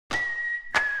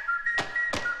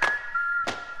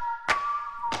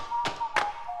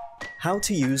How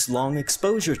to use long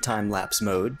exposure time-lapse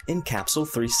mode in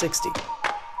Capsule360.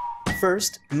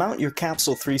 First, mount your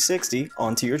Capsule360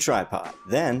 onto your tripod.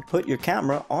 Then, put your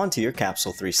camera onto your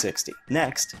Capsule360.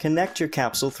 Next, connect your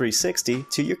Capsule360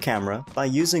 to your camera by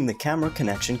using the camera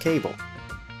connection cable.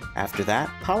 After that,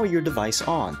 power your device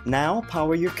on. Now,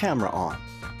 power your camera on.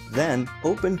 Then,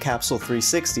 open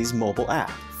Capsule360's mobile app.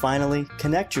 Finally,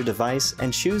 connect your device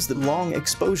and choose the long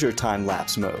exposure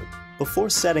time-lapse mode.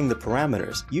 Before setting the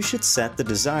parameters, you should set the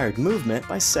desired movement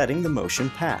by setting the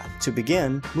motion path. To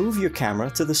begin, move your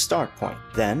camera to the start point.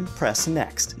 Then, press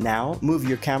Next. Now, move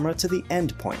your camera to the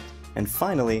end point. And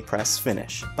finally, press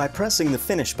Finish. By pressing the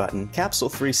Finish button,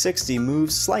 Capsule360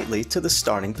 moves slightly to the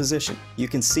starting position. You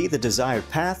can see the desired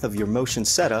path of your motion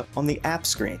setup on the app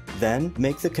screen. Then,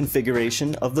 make the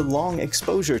configuration of the long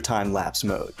exposure time-lapse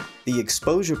mode. The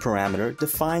exposure parameter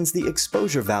defines the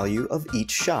exposure value of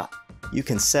each shot. You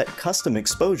can set custom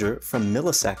exposure from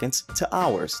milliseconds to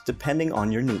hours, depending on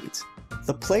your needs.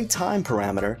 The play time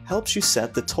parameter helps you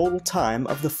set the total time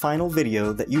of the final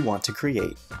video that you want to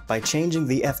create. By changing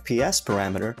the FPS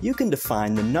parameter, you can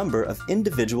define the number of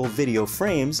individual video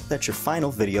frames that your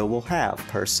final video will have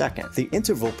per second. The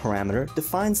interval parameter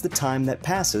defines the time that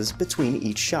passes between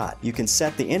each shot. You can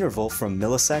set the interval from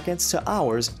milliseconds to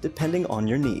hours depending on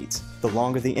your needs. The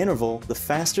longer the interval, the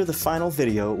faster the final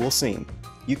video will seem.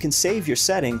 You can save your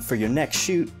setting for your next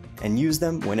shoot and use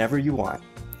them whenever you want.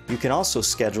 You can also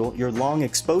schedule your long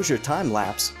exposure time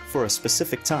lapse for a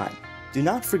specific time. Do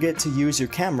not forget to use your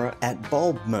camera at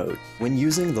bulb mode when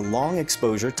using the long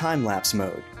exposure time lapse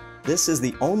mode. This is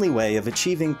the only way of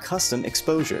achieving custom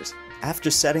exposures.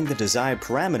 After setting the desired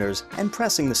parameters and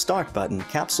pressing the start button,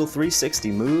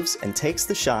 Capsule360 moves and takes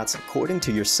the shots according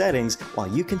to your settings while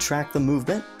you can track the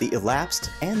movement, the elapsed,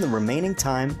 and the remaining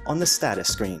time on the status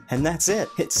screen. And that's it!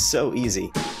 It's so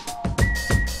easy.